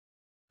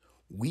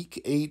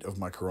Week 8 of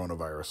my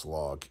coronavirus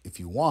log. If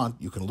you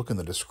want, you can look in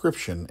the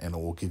description and it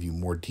will give you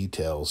more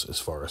details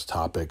as far as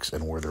topics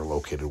and where they're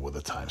located with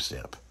a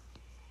timestamp.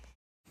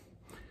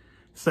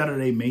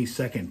 Saturday, May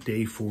 2nd,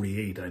 day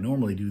 48. I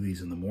normally do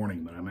these in the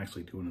morning, but I'm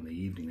actually doing it in the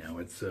evening now.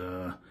 It's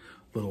a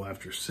little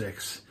after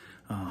 6.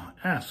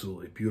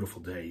 Absolutely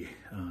beautiful day.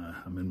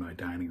 I'm in my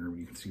dining room.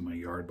 You can see my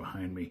yard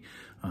behind me.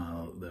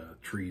 The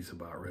tree's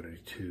about ready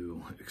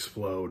to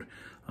explode.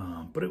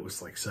 But it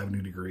was like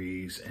 70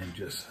 degrees and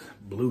just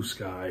blue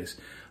skies.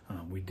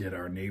 We did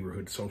our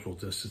neighborhood social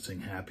distancing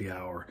happy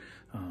hour,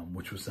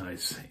 which was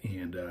nice,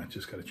 and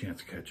just got a chance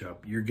to catch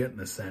up. You're getting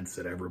the sense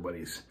that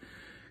everybody's,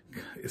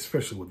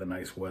 especially with the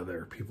nice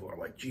weather, people are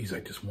like, geez,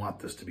 I just want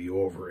this to be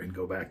over and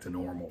go back to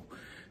normal.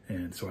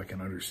 And so I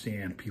can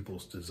understand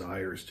people's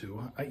desires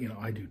to, I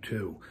do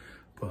too.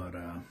 But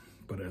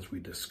as we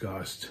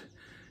discussed,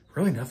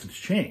 really nothing's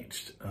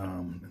changed.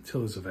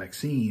 Until there's a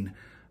vaccine,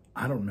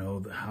 I don't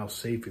know how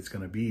safe it's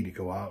going to be to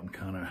go out and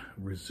kind of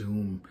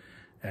resume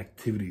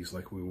activities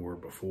like we were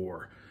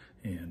before.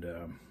 And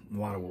a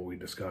lot of what we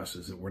discuss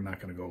is that we're not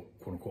going to go,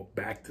 quote unquote,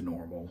 back to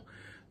normal,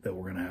 that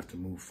we're going to have to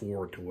move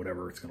forward to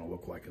whatever it's going to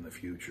look like in the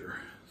future.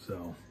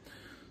 So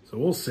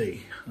we'll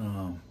see.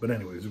 But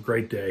anyway, it was a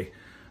great day.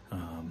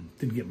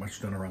 Didn't get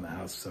much done around the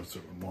house, sort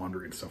of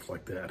laundry and stuff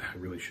like that. I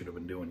really should have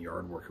been doing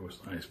yard work. It was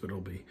nice, but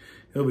it'll be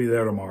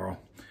there tomorrow.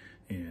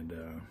 And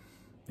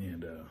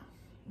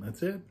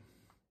that's it.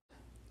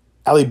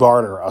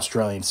 Barter,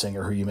 Australian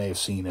singer who you may have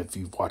seen if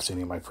you've watched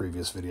any of my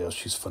previous videos.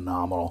 She's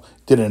phenomenal.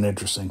 Did an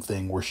interesting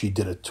thing where she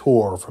did a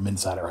tour from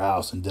inside her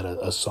house and did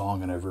a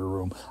song in every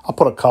room. I'll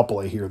put a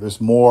couple of here.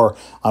 There's more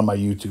on my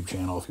YouTube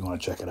channel if you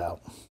want to check it out.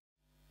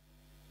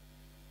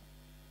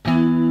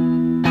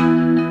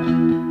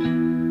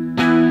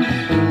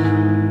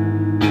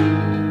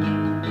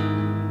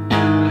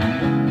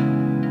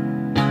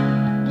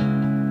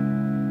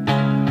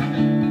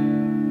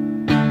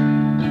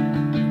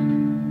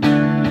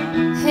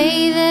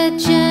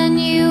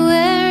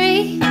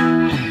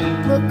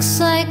 Looks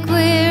like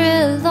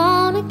we're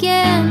alone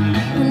again.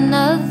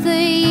 Another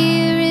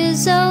year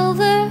is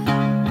over.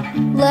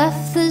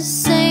 Left the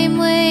same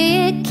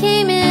way it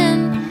came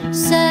in.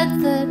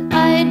 Said that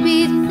I'd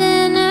be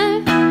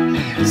thinner.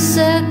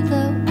 Said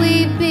that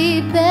we'd be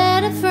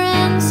better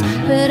friends.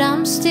 But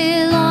I'm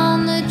still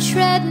on the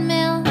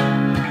treadmill.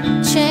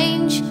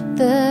 Change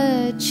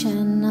the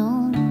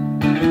channel.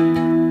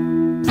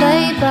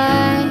 Play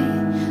by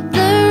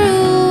the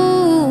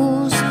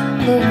rules.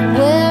 Look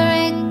where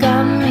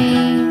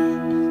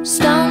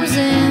stones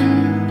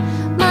in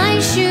my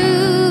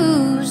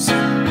shoes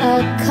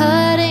are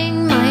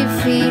cutting my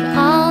feet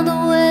all the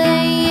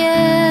way.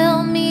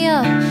 Help me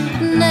up,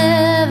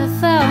 never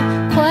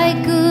felt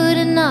quite good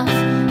enough.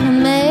 I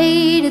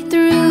made it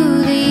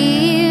through the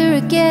year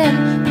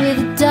again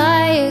with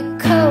Diet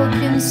Coke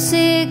and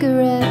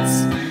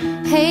cigarettes.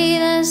 Hey,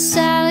 the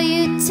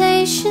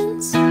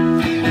salutations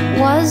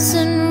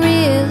wasn't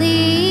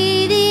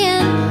really the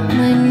end.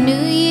 My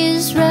New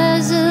Year's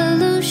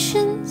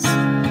resolutions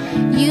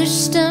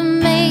used to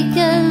make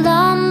a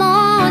lot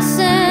more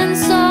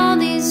sense. All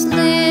these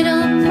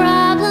little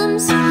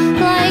problems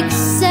like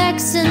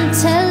sex and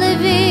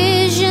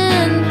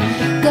television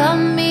got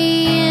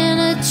me in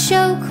a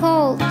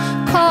chokehold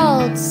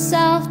called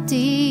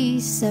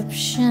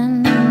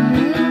self-deception.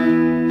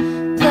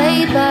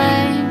 Play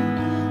by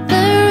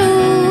the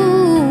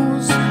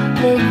rules,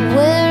 look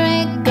where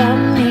it got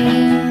me.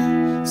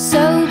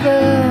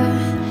 Sober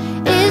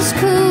is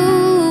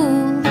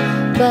cool,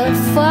 but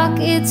fuck,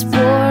 it's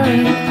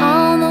boring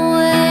all the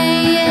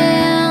way.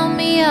 Help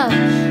me up,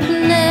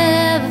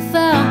 never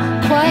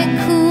felt quite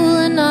cool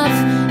enough.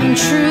 And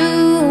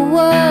true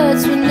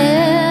words were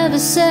never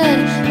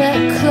said.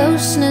 That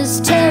closeness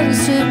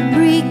tends to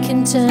breed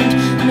content.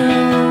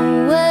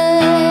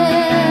 Nowhere,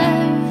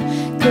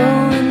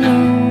 going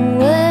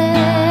nowhere,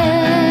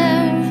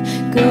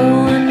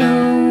 going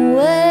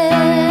nowhere,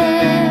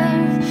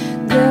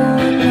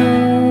 going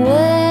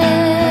nowhere.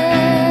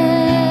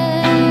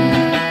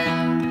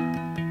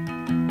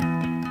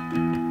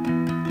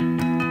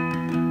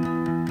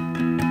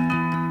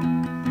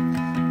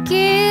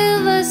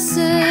 Give us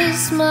a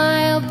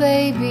smile,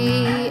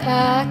 baby,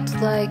 act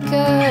like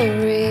a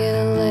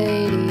real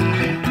lady.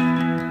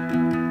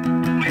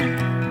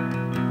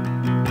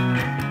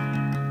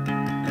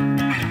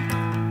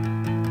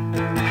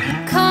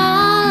 Call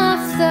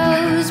off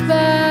those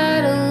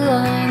battle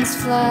lines,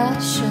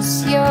 flash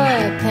us your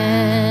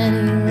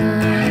panty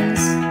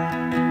lines.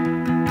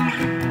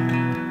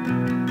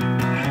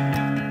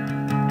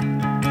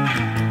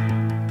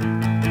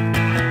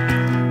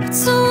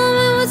 What's a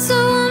woman, what's a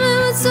woman,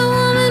 what's a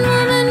woman,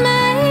 woman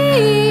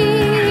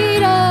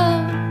made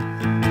of?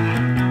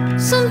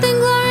 Something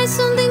glorious,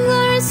 something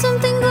glorious,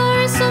 something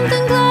glorious,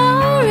 something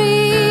glorious.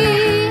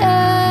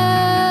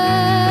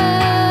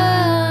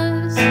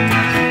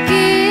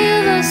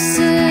 Give us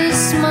a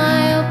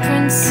smile,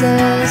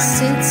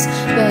 princess, it's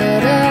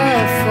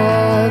better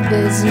for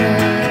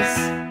business.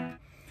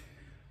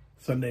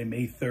 Sunday,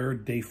 May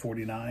 3rd, day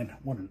 49.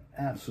 What an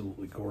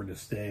absolutely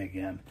gorgeous day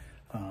again.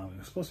 It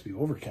was supposed to be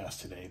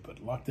overcast today,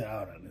 but lucked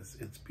out, and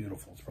it's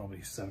beautiful. It's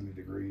probably 70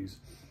 degrees,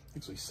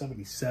 actually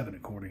 77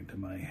 according to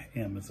my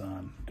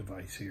Amazon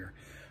device here.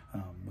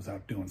 Was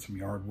out doing some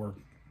yard work,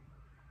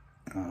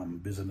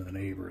 visiting the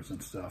neighbors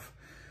and stuff.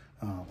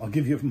 I'll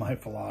give you my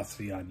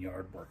philosophy on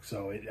yard work.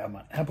 So I'm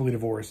happily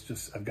divorced.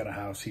 I've got a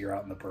house here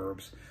out in the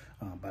burbs,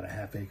 about a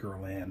 ½ acre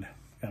of land,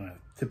 kind of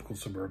typical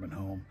suburban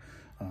home.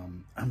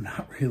 I'm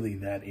not really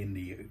that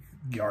into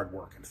yard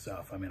work and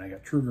stuff. I mean, I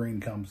got True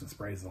Green comes and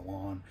sprays the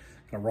lawn,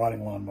 got a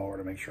rotting lawnmower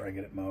to make sure I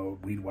get it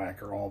mowed, weed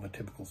whacker, all the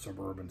typical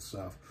suburban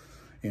stuff.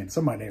 And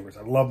some of my neighbors,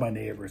 I love my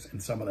neighbors,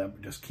 and some of them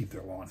just keep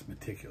their lawns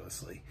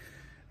meticulously.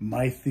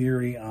 My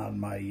theory on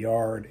my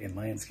yard and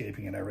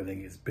landscaping and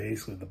everything is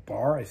basically the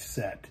bar I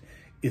set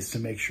is to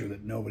make sure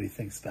that nobody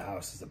thinks the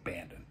house is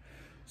abandoned.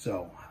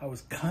 So I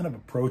was kind of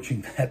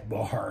approaching that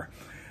bar.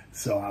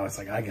 So I was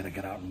like, I got to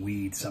get out and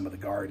weed some of the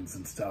gardens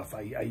and stuff.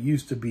 I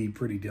used to be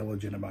pretty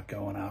diligent about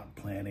going out and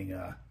planting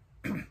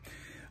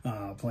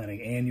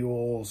planting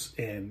annuals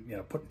and, you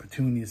know, putting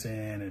petunias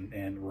in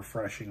and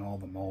refreshing all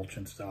the mulch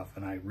and stuff.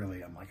 And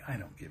I'm like, I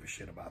don't give a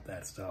shit about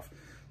that stuff.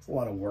 It's a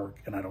lot of work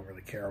and I don't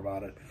really care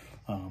about it.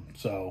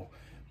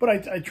 But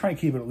I try and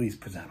keep it at least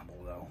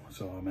presentable though.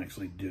 So I'm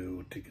actually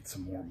due to get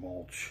some more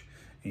mulch,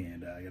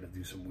 and I got to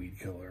do some weed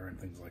killer and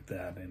things like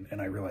that.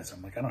 And I realized,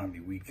 I'm like, I don't have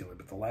any weed killer,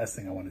 but the last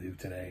thing I want to do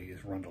today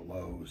is run to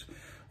Lowe's.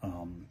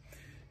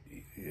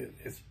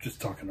 It's just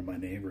talking to my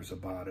neighbors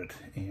about it,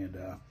 and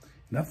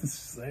I've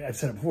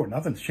said it before,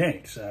 nothing's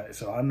changed.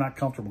 So I'm not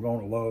comfortable going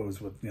to Lowe's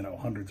with, you know,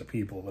 hundreds of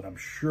people that I'm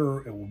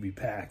sure it will be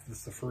packed. This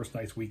is the first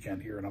nice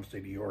weekend here in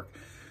upstate New York.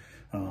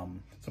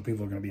 So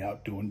people are going to be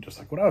out doing just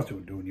like what I was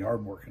doing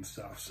yard work and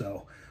stuff.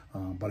 So,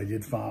 but I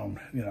did found,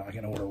 you know, I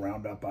can order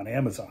Roundup on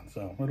Amazon.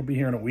 So it'll be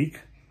here in a week.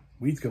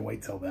 Weed's going to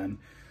wait till then.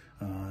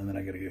 And then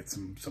I got to get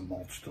some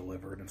mulch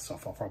delivered and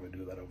stuff. I'll probably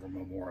do that over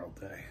Memorial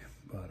Day.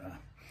 But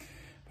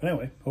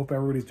anyway, hope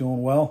everybody's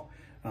doing well.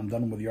 I'm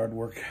done with yard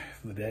work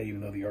for the day, even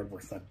though the yard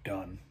work's not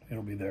done.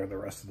 It'll be there the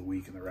rest of the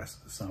week and the rest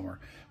of the summer.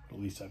 But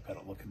at least I've got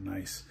it looking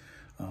nice.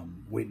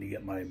 Waiting to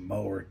get my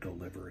mower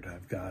delivered.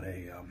 I've got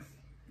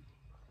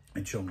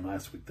I'd shown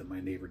last week that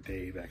my neighbor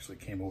Dave actually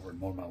came over and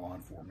mowed my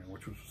lawn for me,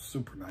 which was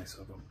super nice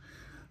of him.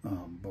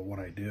 But what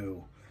I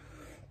do,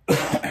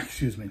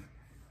 excuse me,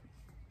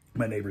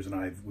 my neighbors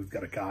and we've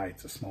got a guy,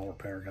 it's a small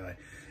repair guy,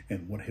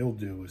 and what he'll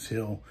do is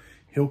he'll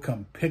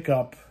come pick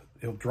up,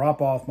 he'll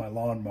drop off my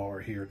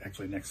lawnmower here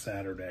actually next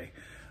Saturday,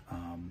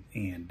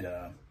 and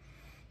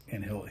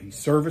he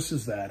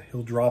services that,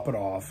 he'll drop it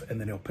off,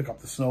 and then he'll pick up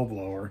the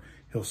snowblower,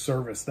 he'll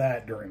service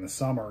that during the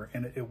summer,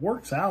 and it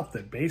works out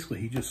that basically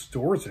he just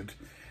stores it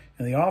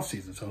in the off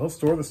season. So he'll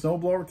store the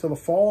snowblower till the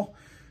fall.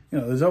 You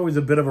know, there's always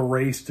a bit of a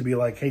race to be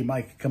like, hey,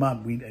 Mike, come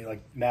on.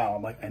 Now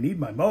I'm like, I need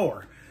my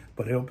mower,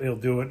 but he'll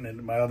do it. And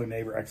then my other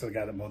neighbor, actually the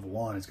guy that mowed the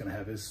lawn, is going to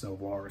have his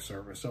snowblower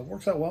service. So it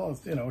works out well.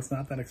 It's, you know, it's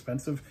not that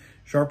expensive.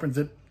 Sharpens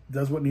it,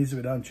 does what needs to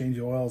be done, change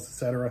the oils,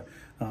 etc.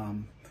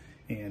 And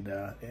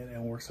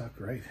it works out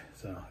great.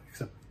 So,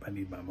 except I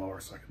need my mower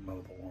so I can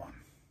mow the lawn.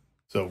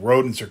 So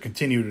rodents are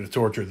continuing to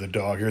torture the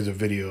dog. Here's a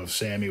video of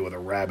Sammy with a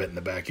rabbit in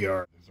the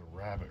backyard. There's a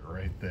rabbit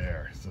right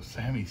there. So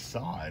Sammy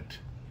saw it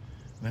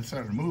and then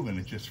started moving.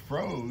 It just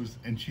froze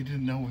and she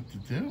didn't know what to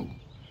do.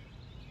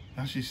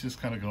 Now she's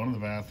just kind of going to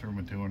the bathroom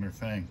and doing her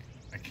thing.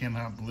 I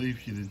cannot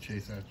believe she didn't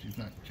chase after, she's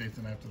not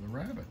chasing after the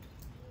rabbit.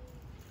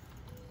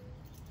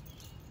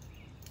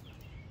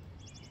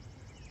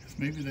 Because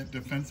maybe that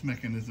defense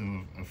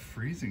mechanism of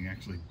freezing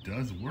actually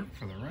does work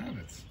for the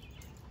rabbits.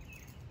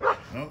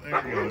 Oh, there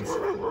it goes.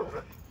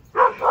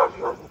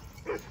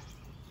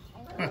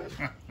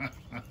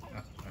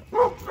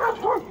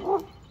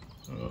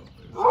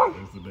 Oh,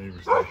 there's the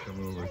neighbors that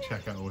come over and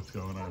check out what's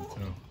going on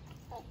too.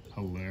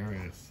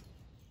 Hilarious.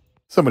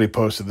 Somebody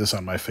posted this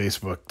on my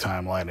Facebook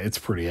timeline. It's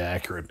pretty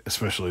accurate,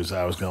 especially as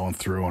I was going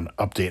through and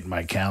updating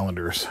my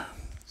calendars.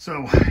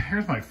 So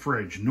here's my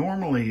fridge.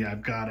 Normally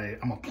I'm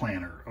a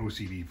planner,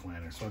 OCD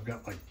planner. So I've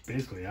got like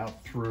basically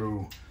out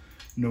through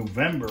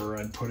November,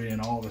 I'd put in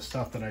all the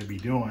stuff that I'd be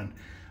doing.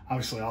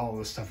 Obviously, all of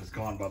this stuff has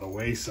gone by the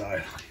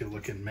wayside. You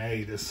look in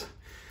May, this,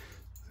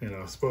 you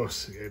know,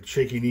 supposed to get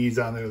Shaky Knees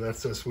on there.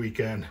 That's this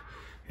weekend.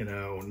 You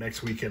know,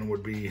 next weekend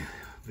would be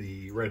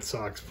the Red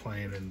Sox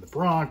playing in the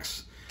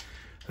Bronx.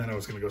 Then I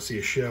was going to go see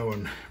a show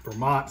in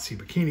Vermont, see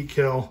Bikini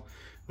Kill.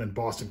 Then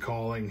Boston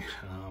Calling,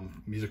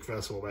 music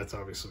festival. That's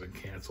obviously been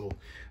canceled.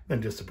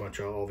 Then just a bunch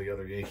of all the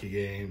other Yankee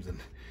games and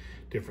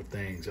different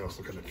things. I was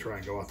looking to try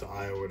and go out to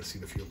Iowa to see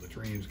the Field of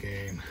Dreams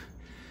game,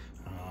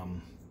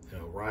 you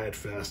know, Riot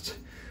Fest.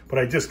 But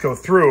I just go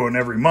through, and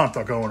every month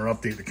I'll go in and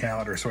update the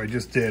calendar. So I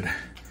just did,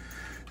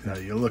 you know,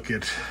 you look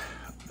at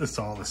just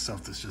all this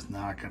stuff that's just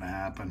not going to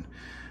happen.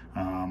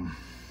 And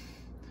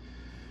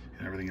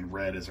everything in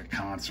red is a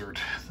concert.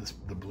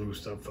 The blue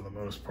stuff for the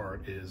most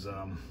part is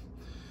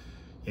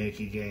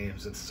Yankee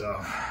games and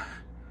stuff.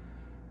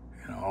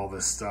 You know, all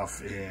this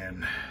stuff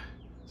in,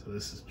 so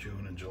this is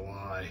June and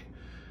July.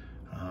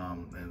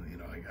 And you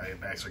know, I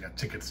actually got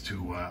tickets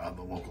to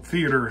the local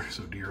theater.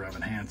 So Dear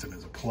Evan Hansen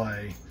is a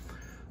play.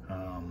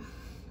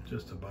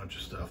 just a bunch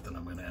of stuff that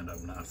I'm going to end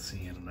up not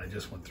seeing. And I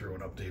just went through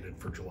and updated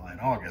for July and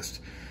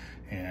August.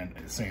 And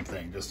same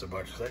thing, just a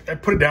bunch of stuff. I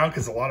put it down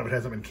because a lot of it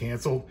hasn't been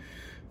canceled.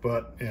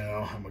 But, you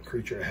know, I'm a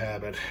creature of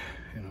habit.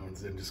 You know,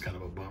 it's just kind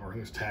of a bummer.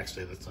 There's tax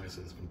day. That's nice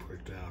that it's been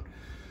pushed out.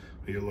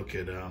 But you look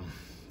at a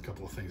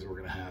couple of things that were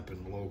going to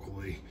happen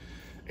locally.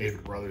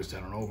 Avid Brothers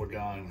down in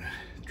Omegon.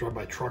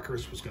 Drive-by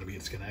Truckers was going to be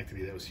in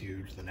Schenectady. That was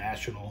huge. The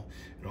National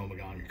in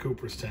Omegon and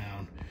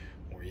Cooperstown.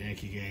 More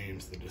Yankee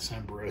games. The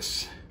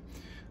Decemberists.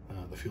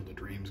 The Field of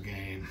Dreams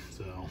game.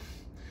 So,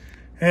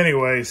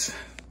 anyways,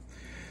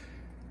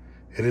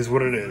 it is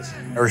what it is.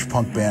 Irish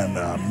punk band,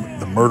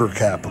 the Murder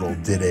Capital,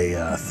 did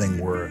a thing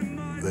where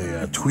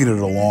they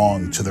tweeted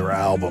along to their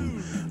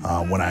album,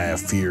 When I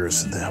Have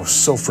Fears. I was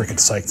so freaking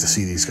psyched to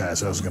see these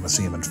guys. I was going to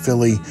see them in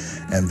Philly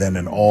and then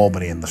in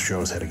Albany, and the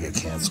shows had to get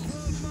canceled.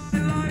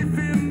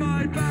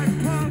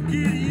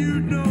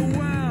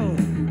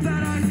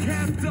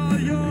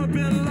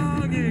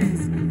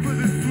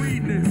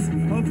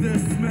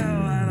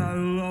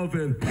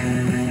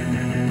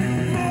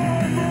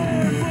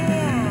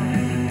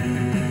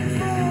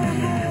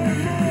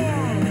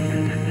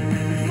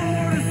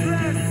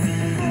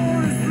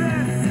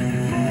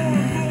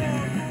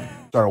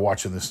 Started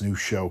watching this new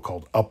show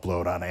called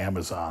Upload on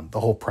Amazon. The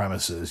whole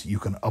premise is you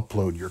can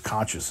upload your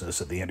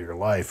consciousness at the end of your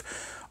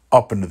life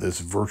up into this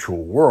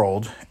virtual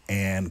world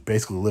and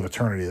basically live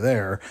eternity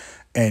there,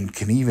 and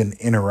can even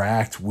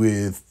interact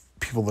with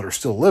people that are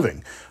still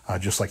living,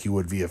 just like you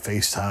would via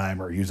FaceTime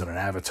or using an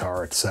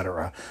avatar,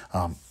 etc.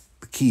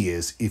 The key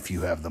is if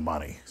you have the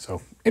money.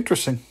 So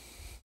interesting.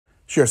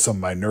 Share some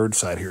of my nerd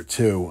side here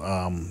too.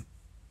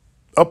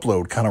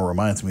 Upload kind of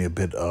reminds me a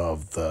bit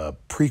of the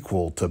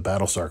prequel to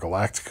Battlestar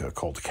Galactica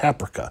called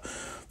Caprica.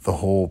 The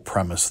whole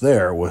premise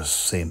there was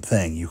same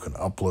thing. You can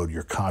upload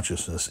your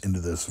consciousness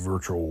into this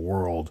virtual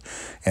world,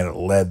 and it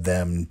led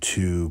them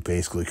to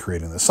basically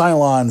creating the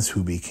Cylons,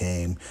 who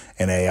became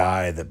an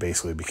AI that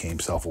basically became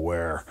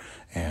self-aware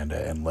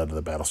and led to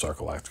the Battlestar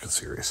Galactica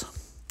series.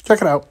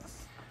 Check it out.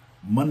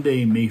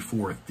 Monday, May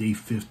 4th, day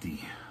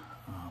 50,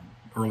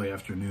 early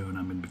afternoon.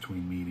 I'm in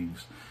between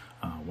meetings.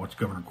 Watch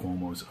Governor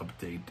Cuomo's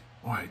update.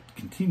 Oh, I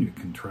continue to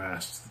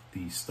contrast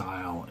the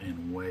style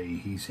and way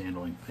he's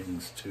handling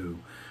things to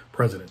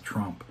President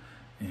Trump,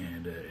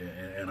 and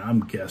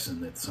I'm guessing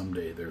that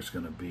someday there's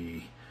going to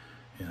be,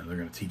 you know, they're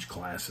going to teach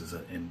classes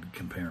and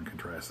compare and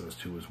contrast those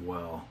two as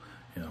well.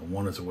 You know,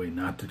 one is a way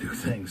not to do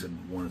things,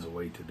 and one is a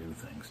way to do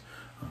things.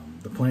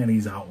 The plan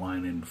he's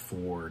outlining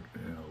for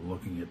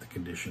looking at the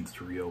conditions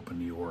to reopen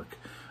New York,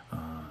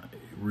 it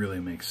really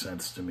makes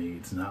sense to me.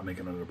 It's not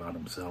making it about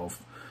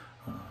himself.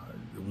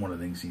 One of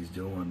the things he's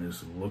doing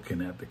is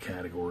looking at the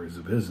categories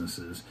of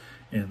businesses,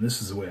 and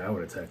this is the way I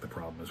would attack the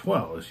problem as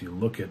well, is you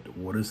look at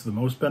what is the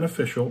most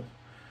beneficial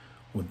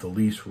with the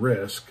least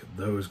risk,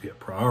 those get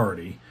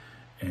priority,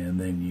 and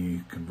then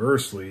you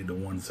conversely, the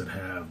ones that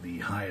have the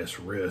highest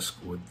risk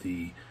with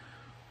the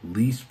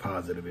least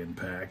positive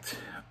impact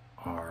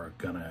are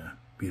gonna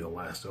be the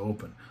last to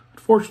open.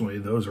 Unfortunately,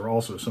 those are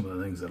also some of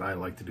the things that I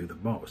like to do the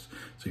most.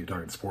 So you're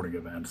talking sporting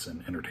events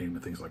and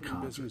entertainment, things like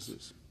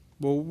concerts.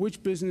 Well,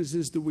 which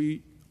businesses do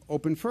we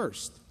open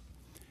first?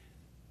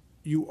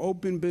 You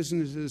open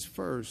businesses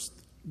first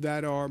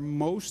that are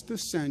most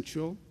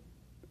essential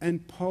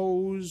and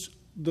pose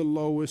the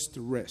lowest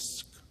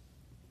risk,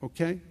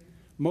 okay?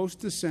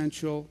 Most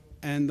essential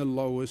and the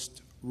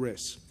lowest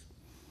risk.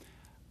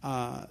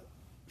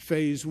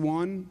 Phase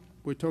one,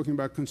 we're talking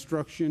about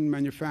construction,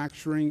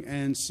 manufacturing,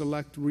 and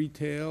select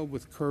retail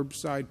with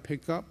curbside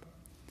pickup.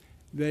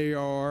 They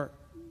are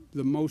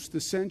the most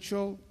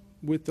essential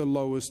with the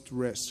lowest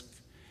risk.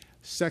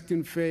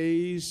 Second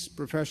phase,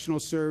 professional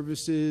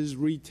services,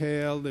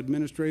 retail,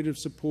 administrative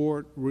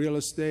support, real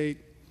estate.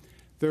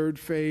 Third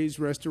phase,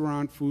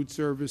 restaurant, food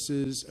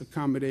services,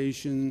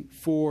 accommodation.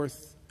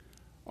 Fourth,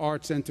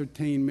 arts,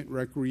 entertainment,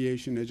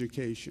 recreation,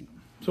 education.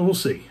 So we'll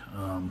see.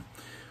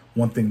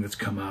 One thing that's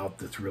come out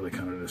that's really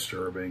kind of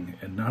disturbing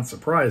and not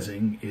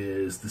surprising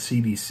is the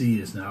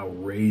CDC is now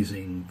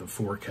raising the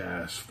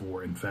forecast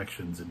for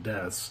infections and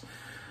deaths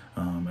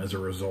as a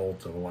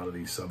result of a lot of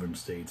these southern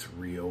states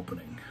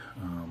reopening.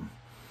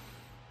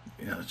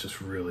 It's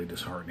just really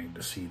disheartening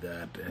to see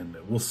that, and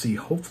we'll see.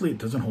 Hopefully it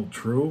doesn't hold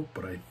true,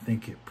 but I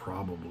think it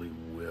probably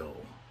will.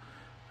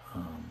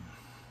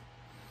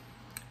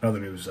 Other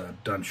news,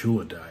 Don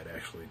Shula died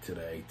actually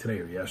today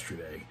or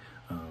yesterday,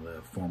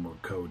 the former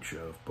coach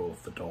of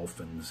both the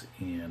Dolphins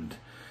and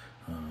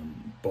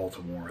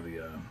Baltimore,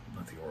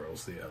 not the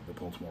Orioles, the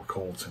Baltimore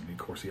Colts, and of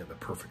course he had the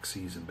perfect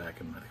season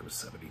back in, I think it was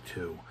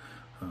 72.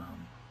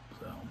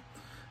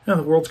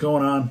 The world's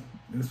going on.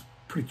 It's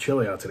pretty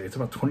chilly out today. It's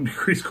about 20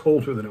 degrees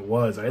colder than it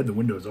was. I had the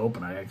windows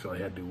open. I actually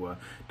had to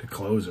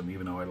close them,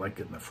 even though I like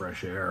getting the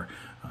fresh air.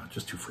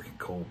 Just too freaking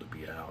cold to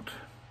be out.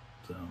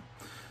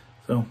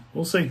 So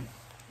we'll see.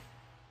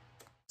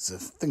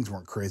 If things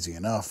weren't crazy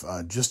enough,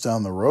 just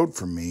down the road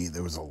from me,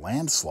 there was a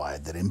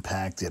landslide that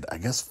impacted, I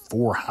guess,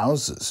 4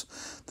 houses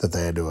that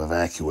they had to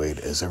evacuate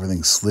as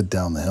everything slid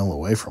down the hill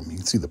away from them. You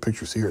can see the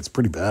pictures here. It's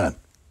pretty bad.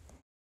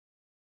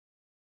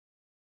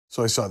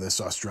 So I saw this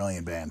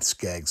Australian band,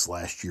 Skegss,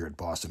 last year at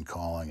Boston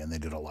Calling, and they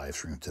did a live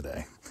stream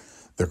today.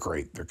 They're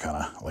great. They're kind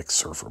of like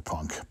surfer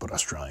punk, but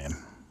Australian.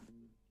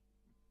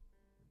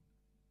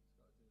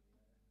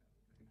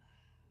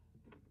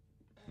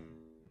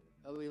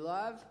 Are we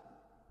live?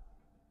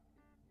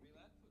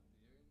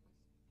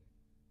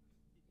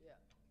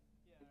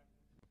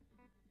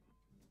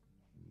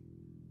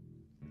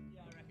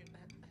 Yeah, I reckon.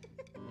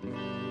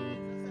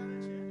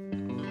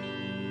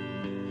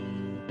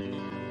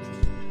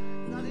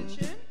 Not in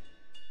tune?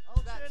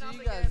 I'll That tune to up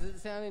you guys. again. Does it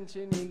sound in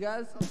tune to you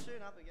guys? I'll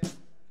tune up again.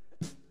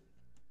 It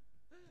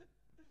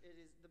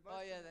is the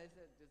most, Oh yeah, they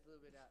said just a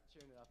little bit out.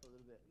 Tune it up a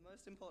little bit. the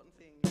most important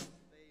thing is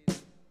the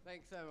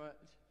Thanks so much,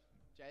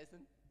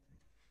 Jason.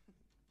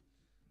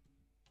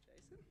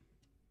 Jason?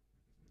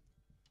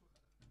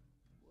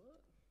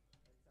 What?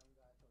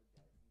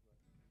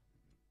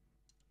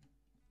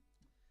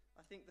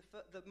 I think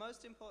the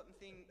most important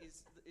thing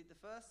is the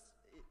first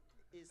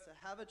is to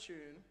have a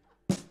tune.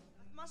 It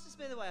must just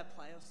be the way I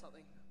play or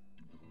something.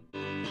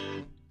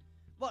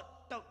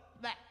 What? Don't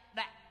that.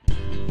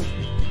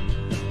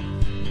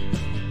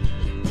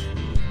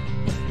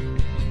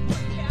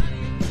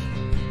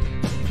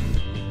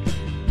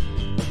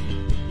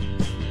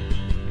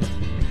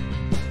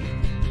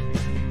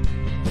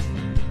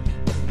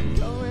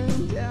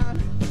 Going down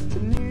to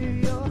New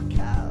York,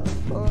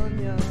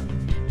 California.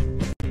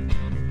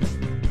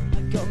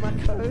 I got my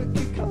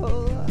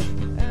Coca-Cola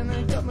and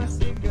I got my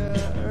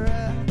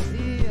cigarette.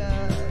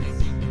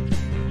 Yes.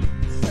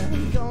 So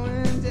I'm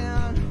going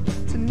down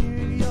to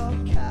New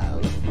York,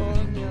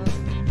 California.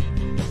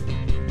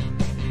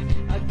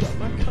 I got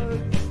my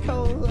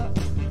Coca-Cola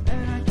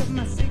and I got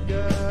my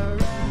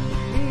cigarette.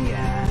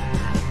 Yeah.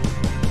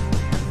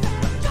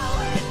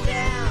 Going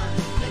down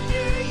to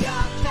New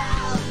York,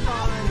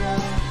 California.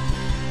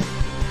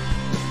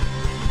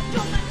 I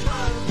got my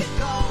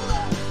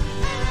Coca-Cola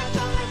and I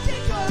got my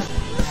cigarette.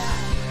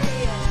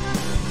 Yeah.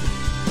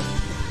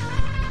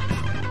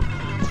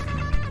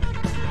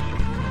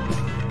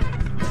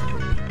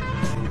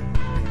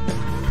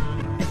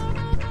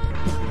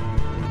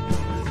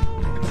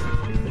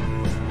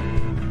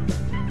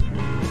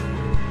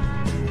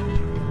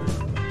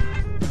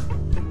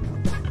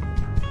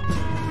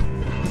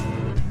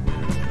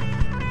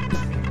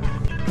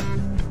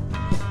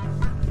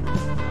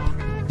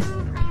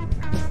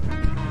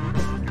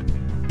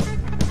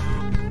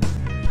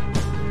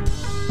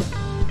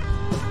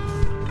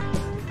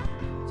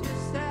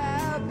 Just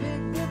how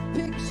big the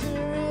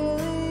picture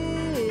really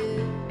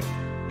is,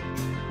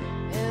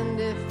 and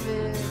if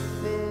it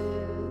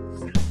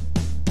fits,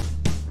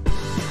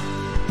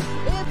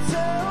 it's a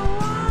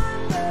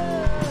wonder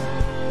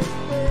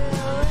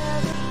will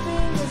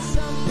everything is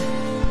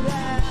something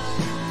that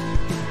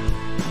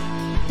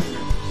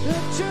the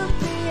truth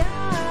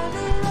behind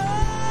it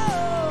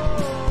all,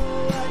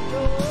 what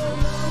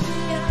goes on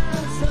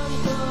behind some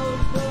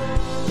closed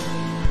doors.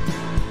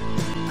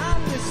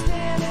 I'm just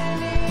standing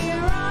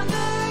here on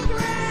the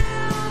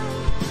ground,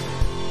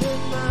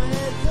 with my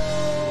head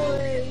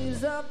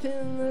always up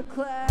in the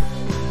clouds.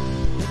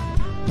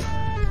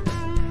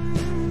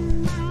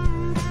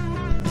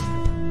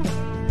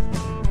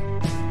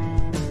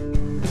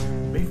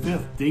 May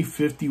 5th, day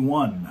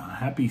 51.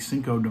 Happy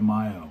Cinco de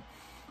Mayo.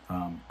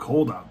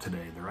 Cold out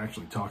today. They're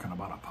actually talking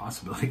about a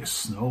possibility of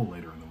snow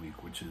later in the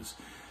week, which is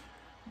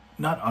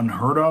not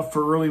unheard of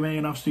for early May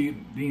in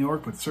upstate New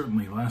York, but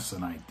certainly less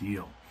than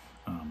ideal.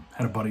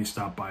 Had a buddy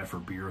stop by for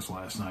beers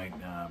last night,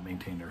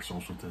 maintained their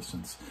social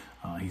distance.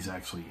 He's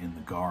actually in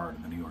the Guard,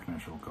 in the New York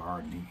National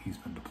Guard, and he's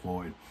been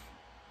deployed.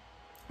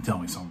 Tell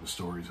me some of the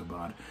stories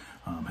about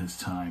his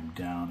time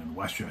down in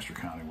Westchester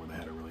County, where they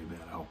had a really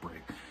bad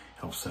outbreak.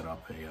 Helped set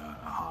up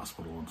a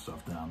hospital and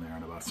stuff down there,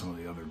 and about some of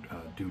the other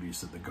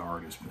duties that the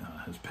Guard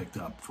has picked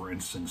up. For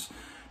instance,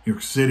 New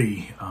York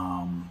City,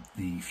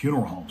 the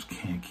funeral homes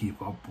can't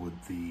keep up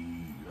with the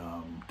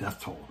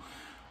death toll,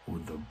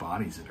 with the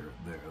bodies that are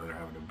there that are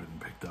having been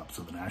picked up.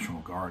 So the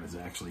National Guard is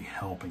actually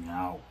helping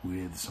out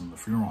with some of the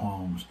funeral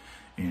homes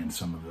and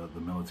some of the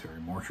military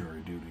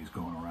mortuary duties,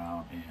 going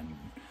around and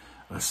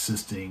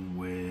assisting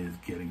with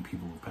getting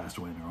people who passed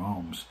away in their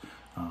homes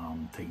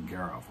taken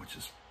care of, which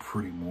is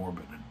pretty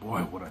morbid. And boy,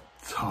 what a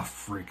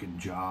tough freaking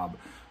job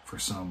for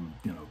some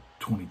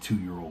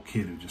 22-year-old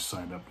kid who just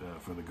signed up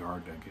for the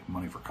Guard to get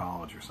money for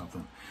college or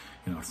something.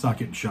 It's not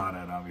getting shot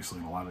at, obviously,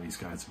 and a lot of these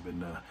guys have been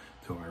to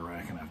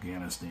Iraq and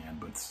Afghanistan,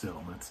 but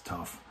still, that's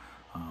tough.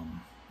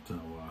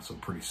 So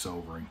pretty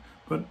sobering,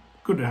 but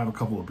good to have a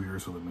couple of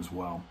beers with them as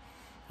well.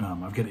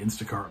 I've got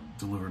Instacart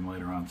delivering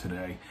later on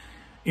today.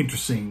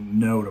 Interesting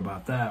note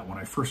about that, when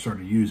I first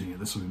started using it,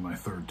 this will be my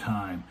third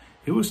time,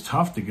 it was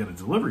tough to get a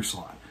delivery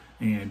slot,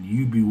 and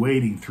you'd be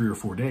waiting 3 or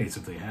 4 days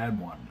if they had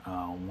one.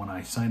 When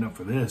I signed up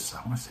for this,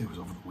 I want to say it was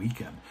over the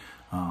weekend,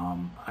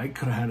 I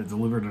could have had it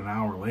delivered an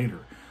hour later.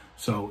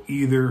 So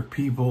either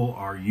people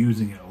are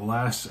using it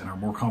less and are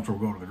more comfortable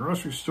going to the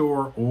grocery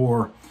store,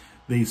 or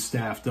they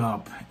staffed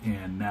up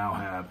and now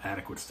have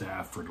adequate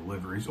staff for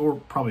deliveries, or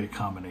probably a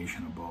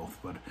combination of both.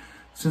 But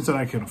since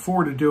I can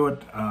afford to do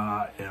it,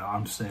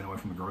 I'm staying away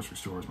from the grocery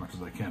store as much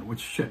as I can, which,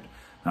 shit,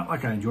 not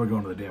like I enjoy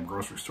going to the damn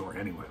grocery store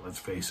anyway, let's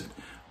face it,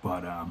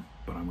 but I'm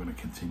going to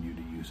continue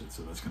to use it,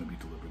 so that's going to be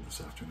delivered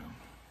this afternoon.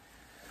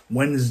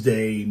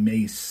 Wednesday,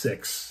 May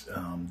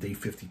 6th, day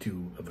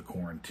 52 of the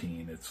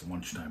quarantine. It's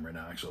lunchtime right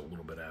now, actually a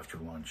little bit after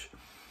lunch.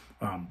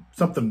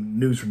 Something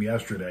news from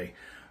yesterday.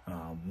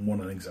 One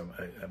of the things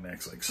I'm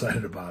actually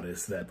excited about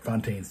is that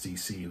Fontaines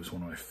DC, who's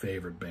one of my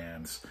favorite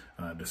bands,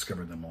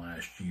 discovered them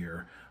last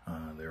year.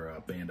 They're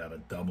a band out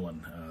of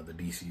Dublin. The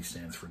DC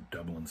stands for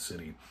Dublin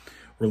City.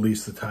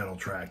 Released the title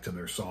track to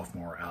their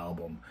sophomore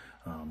album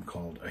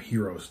called A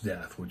Hero's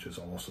Death, which is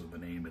also the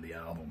name of the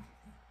album.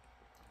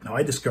 Now,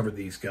 I discovered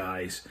these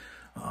guys.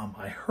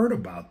 I heard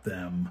about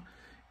them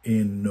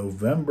in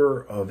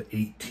November of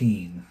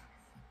 18,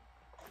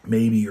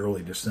 maybe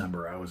early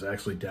December. I was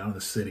actually down in the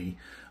city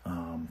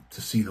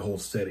to see the whole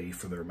city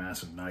for their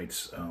Massive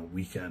Nights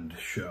weekend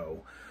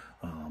show.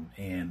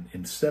 And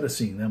instead of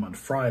seeing them on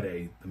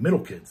Friday, the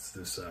Middle Kids,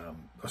 this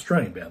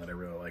Australian band that I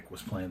really like,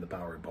 was playing the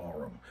Bowery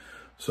Ballroom.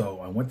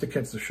 So I went to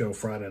catch the show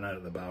Friday night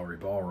at the Bowery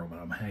Ballroom,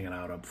 and I'm hanging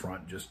out up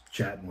front, just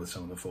chatting with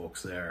some of the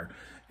folks there.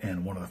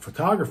 And one of the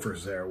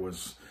photographers there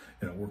was,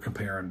 you know, we're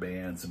comparing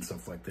bands and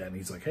stuff like that. And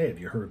he's like, hey, have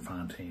you heard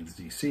Fontaines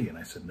DC? And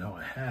I said, no,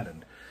 I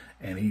hadn't.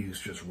 And he was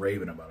just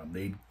raving about them.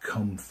 They'd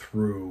come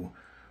through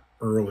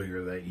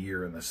earlier that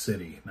year in the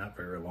city, not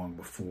very long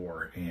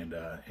before. And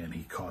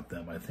he caught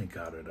them, I think,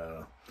 out at,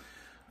 I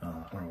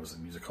don't know, it was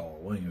the Music Hall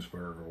of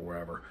Williamsburg or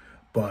wherever.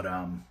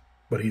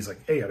 But he's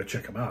like, hey, you got to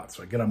check them out.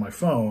 So I get on my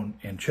phone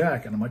and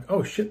check, and I'm like,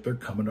 oh, shit, they're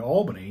coming to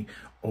Albany,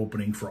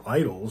 opening for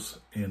Idols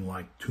in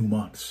like 2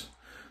 months.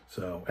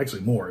 So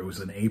actually more, it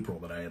was in April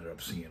that I ended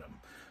up seeing them.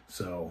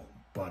 So,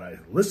 but I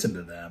listened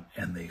to them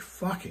and they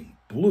fucking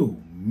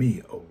blew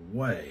me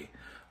away.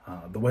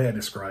 The way I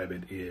describe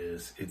it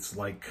is, it's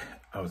like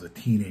I was a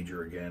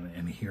teenager again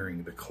and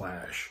hearing The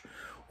Clash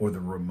or the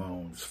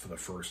Ramones for the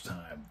first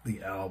time.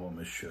 The album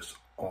is just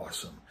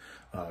awesome.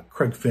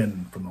 Craig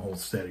Finn from The Whole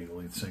Steady, the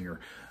lead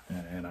singer,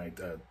 and I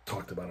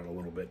talked about it a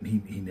little bit,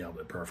 and he nailed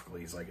it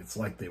perfectly. He's like, it's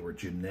like they were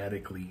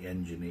genetically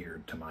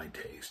engineered to my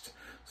taste.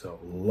 So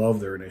love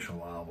their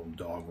initial album,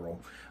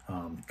 Doggerel.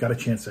 Got a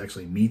chance to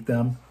actually meet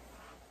them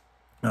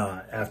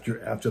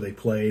after they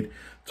played.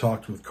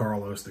 Talked with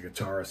Carlos, the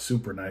guitarist,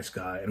 super nice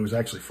guy. And it was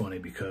actually funny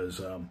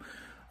because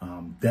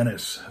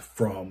Dennis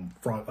from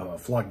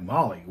Flogging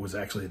Molly was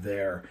actually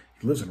there.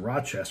 He lives in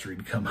Rochester.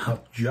 He'd come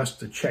out just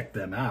to check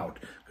them out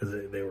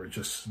because they were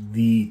just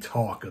the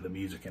talk of the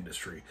music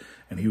industry.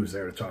 And he was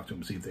there to talk to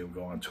them, see if they would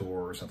go on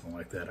tour or something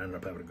like that. I ended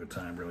up having a good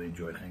time. Really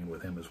enjoyed hanging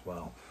with him as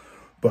well.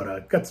 But I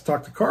got to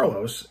talk to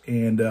Carlos,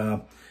 and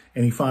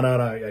he found out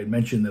I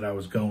mentioned that I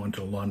was going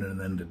to London and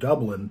then to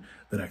Dublin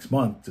the next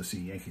month to see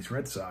Yankees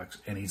Red Sox.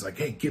 And he's like,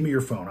 hey, give me your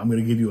phone. I'm going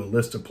to give you a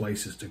list of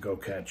places to go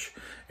catch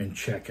and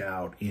check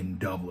out in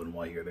Dublin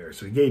while you're there.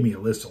 So he gave me a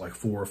list of like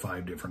 4 or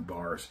 5 different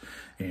bars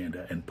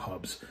and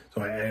pubs.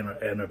 So I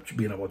ended up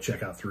being able to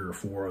check out 3 or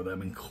 4 of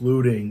them,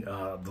 including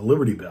the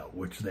Liberty Bell,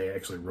 which they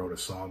actually wrote a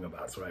song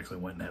about. So I actually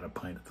went and had a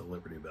pint at the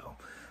Liberty Bell.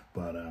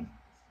 But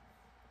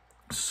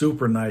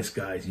super nice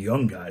guys,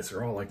 young guys.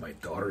 They're all like my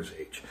daughter's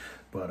age,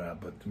 but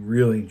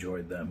really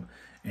enjoyed them.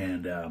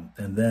 And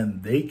then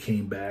they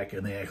came back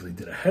and they actually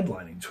did a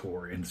headlining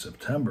tour in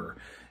September.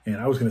 And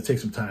I was going to take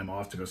some time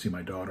off to go see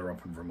my daughter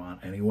up in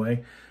Vermont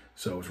anyway.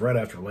 So it was right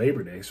after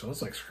Labor Day. So I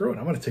was like, screw it,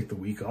 I'm going to take the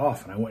week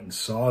off. And I went and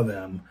saw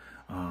them.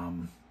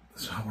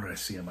 So where did I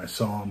see them? I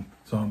saw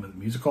them at the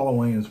Music Hall of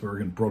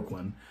Williamsburg in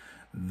Brooklyn.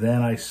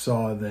 Then I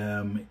saw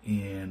them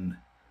in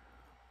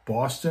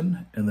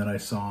Boston, and then I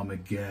saw them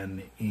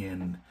again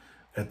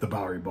at the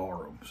Bowery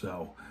Ballroom.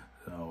 So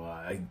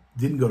I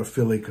didn't go to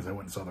Philly because I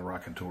went and saw the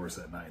Rockin' Tours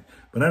that night,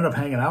 but I ended up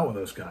hanging out with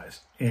those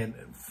guys. And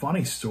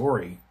funny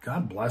story,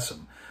 God bless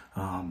them.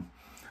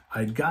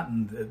 I'd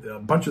gotten a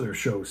bunch of their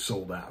shows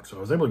sold out, so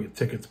I was able to get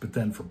tickets. But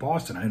then for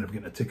Boston, I ended up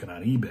getting a ticket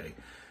on eBay.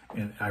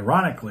 And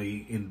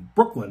ironically, in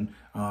Brooklyn,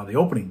 the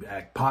opening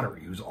act,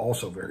 Pottery, who's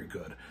also very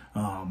good.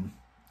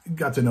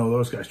 Got to know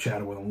those guys,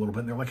 chatted with them a little bit,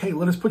 and they're like, hey,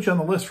 let us put you on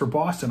the list for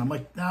Boston. I'm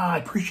like, nah, I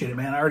appreciate it,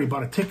 man. I already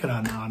bought a ticket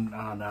on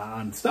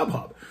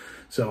StubHub,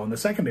 so in the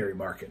secondary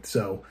market.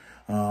 So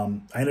I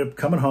ended up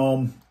coming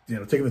home,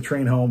 taking the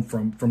train home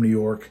from New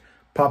York,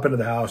 pop into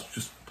the house,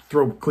 just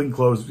throw clean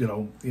clothes,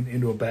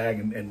 into a bag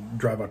and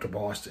drive out to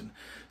Boston.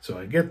 So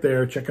I get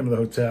there, check into the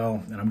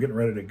hotel, and I'm getting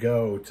ready to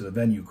go to the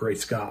venue, Great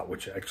Scott,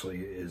 which actually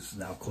is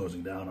now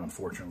closing down,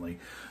 unfortunately.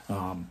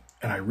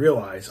 And I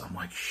realize, I'm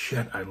like,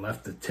 shit, I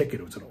left the ticket.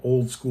 It was an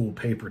old school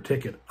paper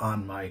ticket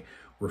on my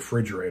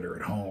refrigerator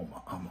at home.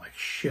 I'm like,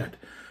 shit.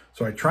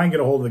 So I try and get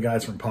a hold of the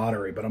guys from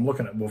Pottery, but I'm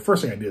looking at, well,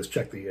 first thing I did is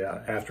check the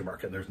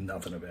aftermarket. There's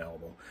nothing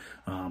available.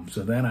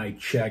 So then I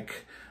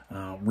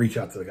reach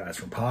out to the guys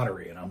from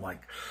Pottery, and I'm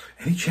like,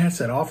 any chance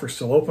that offer's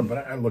still open?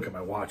 But I look at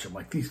my watch. I'm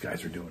like, these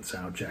guys are doing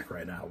sound check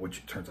right now, which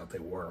it turns out they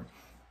were.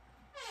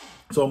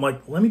 So I'm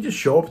like, let me just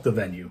show up at the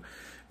venue.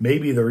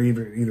 Maybe they're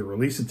either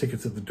releasing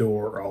tickets at the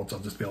door, or else I'll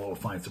just be able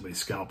to find somebody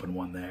scalping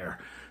one there.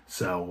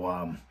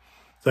 So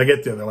So I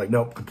get there, they're like,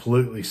 nope,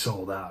 completely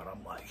sold out.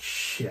 I'm like,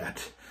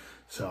 shit.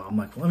 So I'm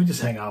like, let me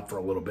just hang out for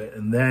a little bit.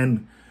 And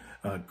then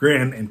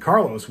Grin and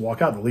Carlos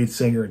walk out, the lead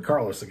singer and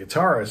Carlos, the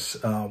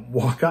guitarist,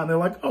 walk out, and they're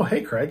like, oh,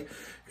 hey, Craig,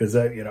 because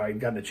I'd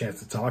gotten a chance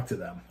to talk to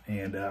them.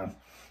 And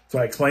so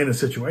I explained the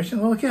situation.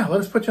 They're like, yeah, let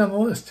us put you on the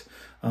list.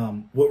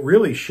 What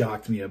really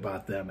shocked me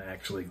about them,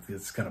 actually,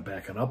 it's kind of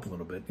backing up a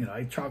little bit.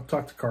 I talked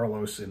to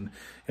Carlos in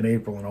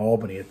April in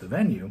Albany at the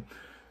venue.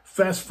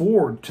 Fast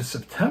forward to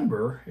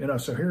September,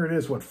 so here it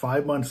is,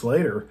 5 months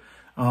later,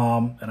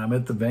 and I'm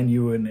at the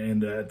venue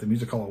and at the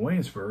Music Hall of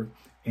Williamsburg,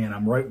 and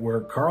I'm right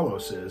where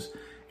Carlos is,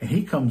 and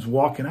he comes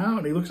walking out,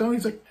 and he looks out, and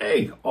he's like,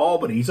 hey,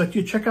 Albany. He's like,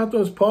 you check out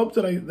those pubs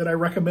that I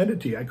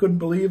recommended to you. I couldn't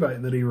believe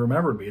that he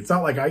remembered me. It's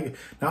not like I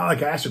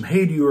asked him,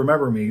 hey, do you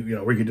remember me?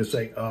 We could just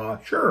say,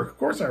 sure, of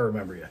course I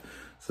remember you.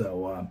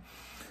 So,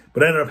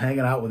 but I ended up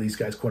hanging out with these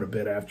guys quite a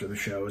bit after the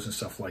shows and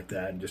stuff like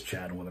that, and just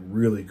chatting with them.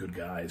 Really good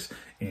guys.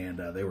 And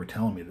they were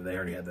telling me that they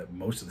already had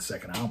most of the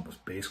second album was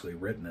basically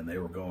written, and they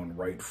were going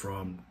right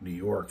from New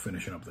York,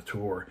 finishing up the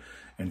tour,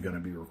 and going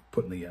to be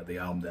putting the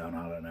album down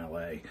out in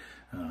L.A.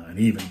 And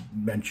he even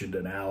mentioned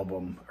an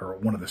album, or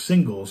one of the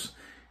singles,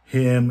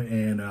 him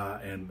and I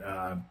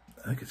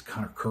think it's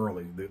Connor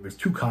Curley. There's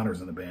two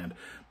Connors in the band,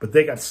 but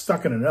they got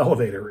stuck in an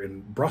elevator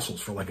in Brussels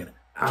for like an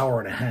hour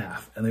and a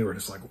half, and they were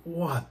just like,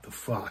 what the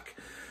fuck?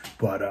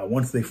 But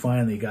once they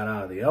finally got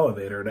out of the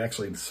elevator, it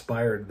actually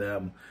inspired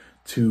them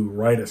to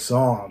write a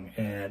song.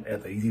 And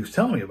he was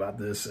telling me about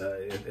this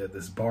at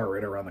this bar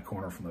right around the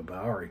corner from the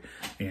Bowery.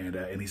 And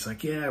he's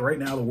like, yeah, right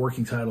now the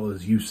working title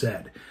is You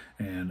Said.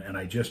 And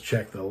I just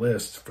checked the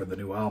list for the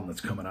new album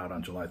that's coming out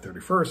on July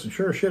 31st. And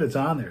sure as shit, it's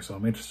on there. So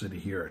I'm interested to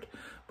hear it.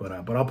 But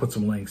I'll put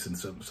some links and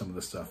some of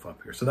the stuff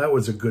up here. So that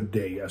was a good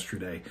day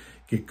yesterday.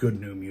 Get good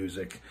new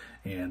music.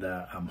 And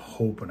I'm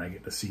hoping I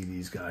get to see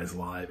these guys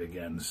live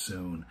again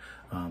soon.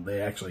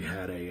 They actually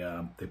had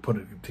they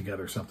put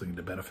together something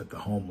to benefit the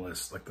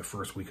homeless like the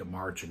first week of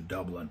March in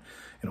Dublin.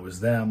 And it was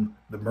them,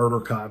 the Murder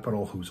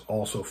Capital, who's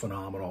also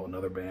phenomenal,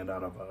 another band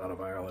out of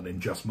Ireland,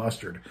 and Just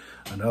Mustard,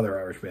 another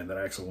Irish band that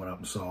I actually went up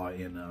and saw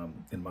in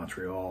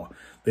Montreal.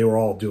 They were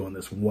all doing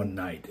this one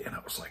night. And I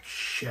was like,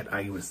 shit,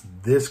 I was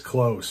this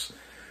close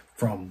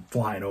from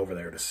flying over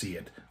there to see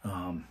it.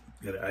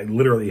 I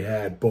literally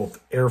had both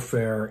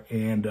airfare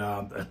and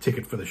a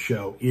ticket for the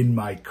show in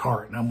my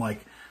cart. And I'm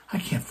like, I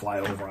can't fly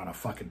over on a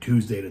fucking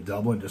Tuesday to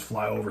Dublin, just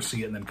fly over,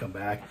 see it, and then come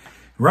back.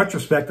 In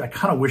retrospect, I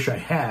kind of wish I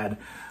had,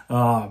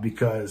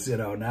 because,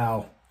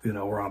 now,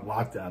 we're on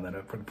lockdown.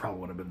 That probably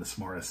would have been the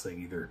smartest thing,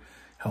 either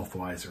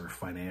health-wise or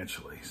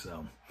financially.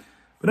 So,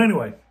 but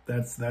anyway,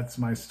 that's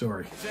my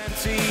story.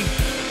 It's empty.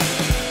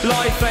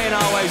 Life ain't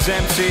always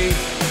empty.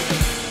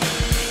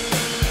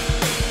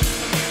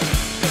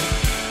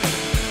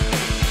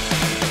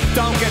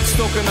 Don't get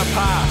stuck in the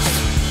past.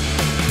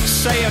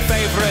 Say your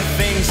favourite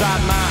things at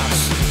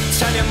mass.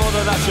 Tell your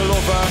mother that you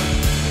love her.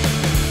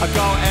 Or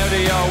go out of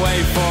your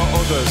way for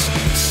others.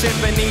 Sit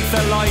beneath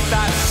the light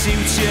that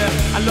suits you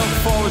and look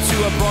forward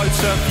to a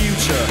brighter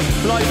future.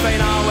 Life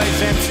ain't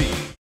always empty.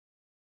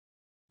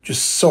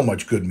 Just so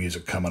much good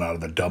music coming out of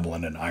the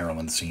Dublin and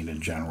Ireland scene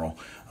in general.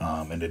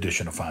 In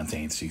addition to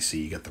Fontaines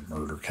DC, you got the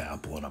Murder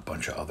Capital and a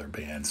bunch of other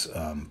bands.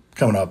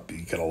 Coming up, you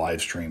get a live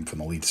stream from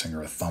the lead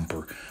singer of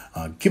Thumper.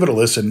 Give it a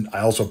listen. I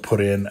also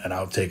put in an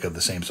outtake of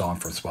the same song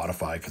from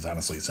Spotify because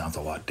honestly it sounds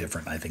a lot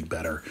different and I think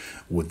better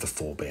with the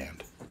full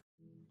band.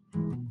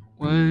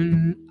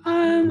 When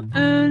I'm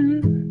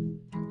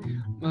in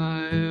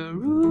my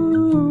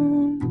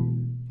room,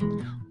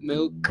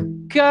 milk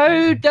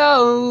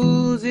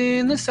curdles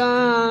in the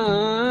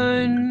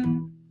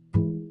sun.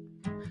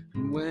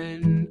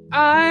 When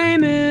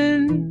I'm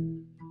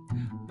in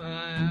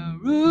my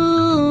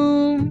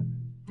room,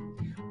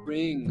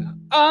 bring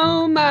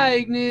a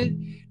magnet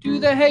to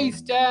the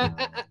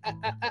haystack.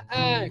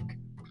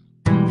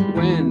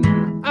 When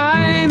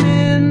I'm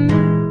in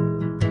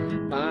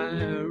my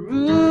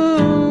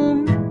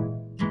room,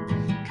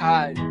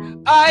 cat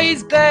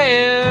eyes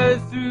glare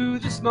through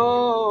the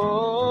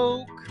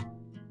smoke.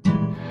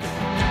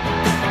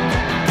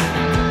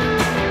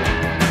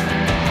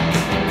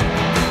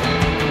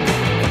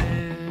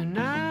 When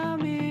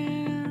I'm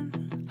in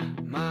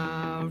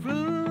my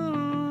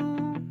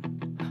room,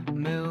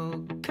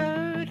 milk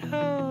curd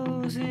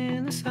hose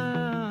in the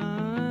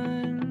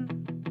sun.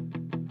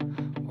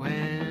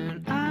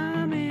 When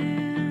I'm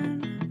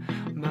in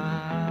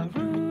my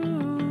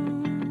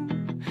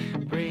room,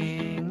 bring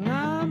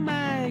a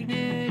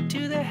magnet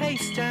to the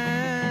haystack.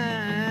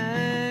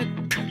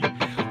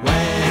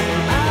 When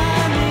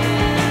I'm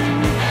in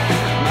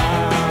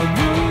my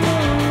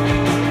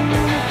room,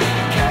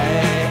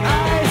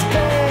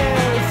 K-eyes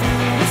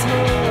glare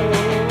through the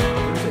smoke.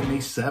 Thursday, May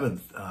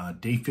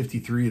 7th, day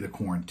 53 of the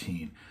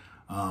quarantine.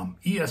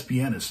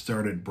 ESPN has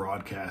started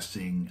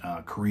broadcasting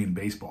Korean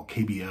baseball,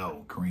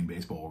 KBO, Korean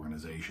Baseball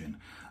Organization,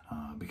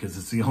 because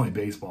it's the only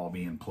baseball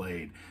being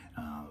played.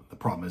 The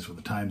problem is with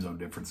the time zone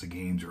difference, the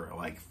games are at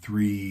like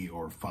 3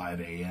 or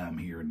 5 a.m.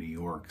 here in New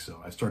York.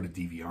 So I started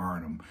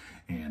DVRing them,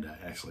 and I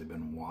actually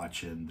been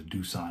watching the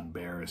Doosan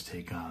Bears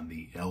take on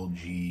the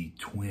LG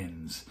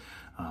Twins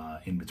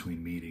in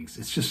between meetings.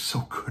 It's just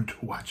so good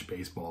to watch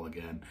baseball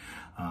again.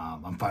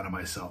 I'm finding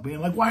myself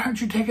being like, why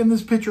aren't you taking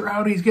this pitcher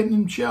out? He's getting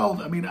him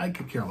shelled. I mean, I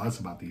could care less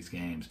about these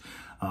games,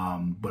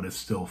 but it's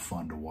still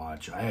fun to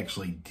watch. I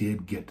actually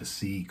did get to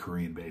see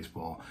Korean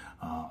baseball.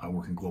 I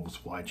work in global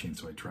supply chain,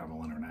 so I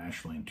travel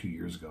internationally. And 2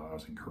 years ago, I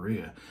was in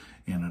Korea,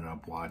 ended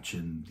up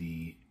watching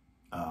the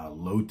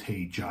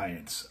Lotte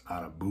Giants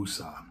out of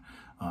Busan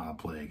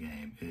play a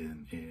game,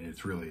 and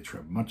it's really a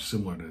trip, much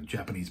similar to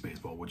Japanese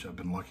baseball, which I've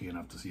been lucky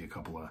enough to see a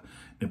couple of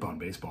Nippon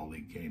Baseball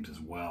League games as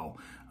well.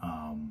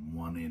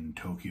 One in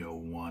Tokyo,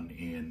 one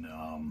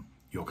in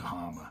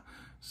Yokohama.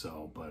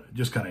 So, but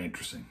just kind of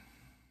interesting.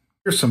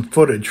 Here's some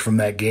footage from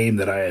that game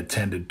that I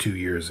attended 2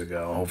 years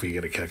ago. Hopefully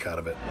you get a kick out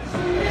of it.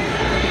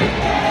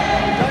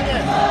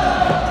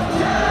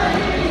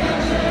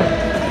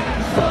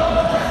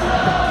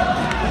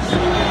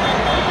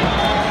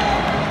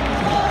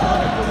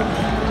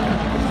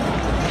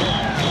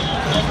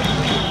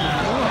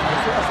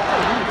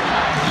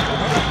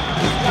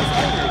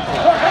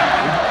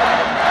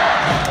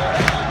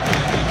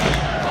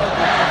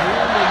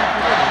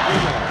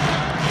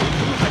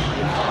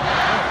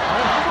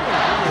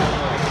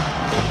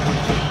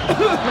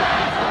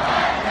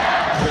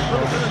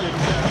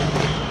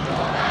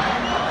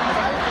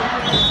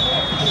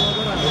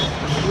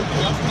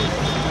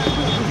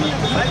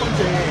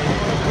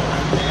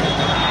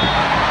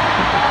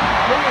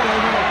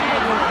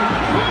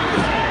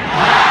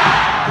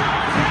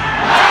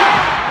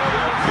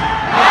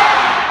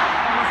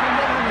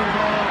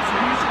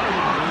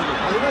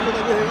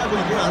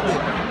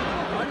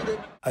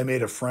 I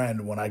made a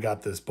friend when I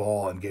got this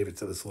ball and gave it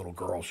to this little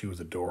girl. She was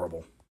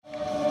adorable.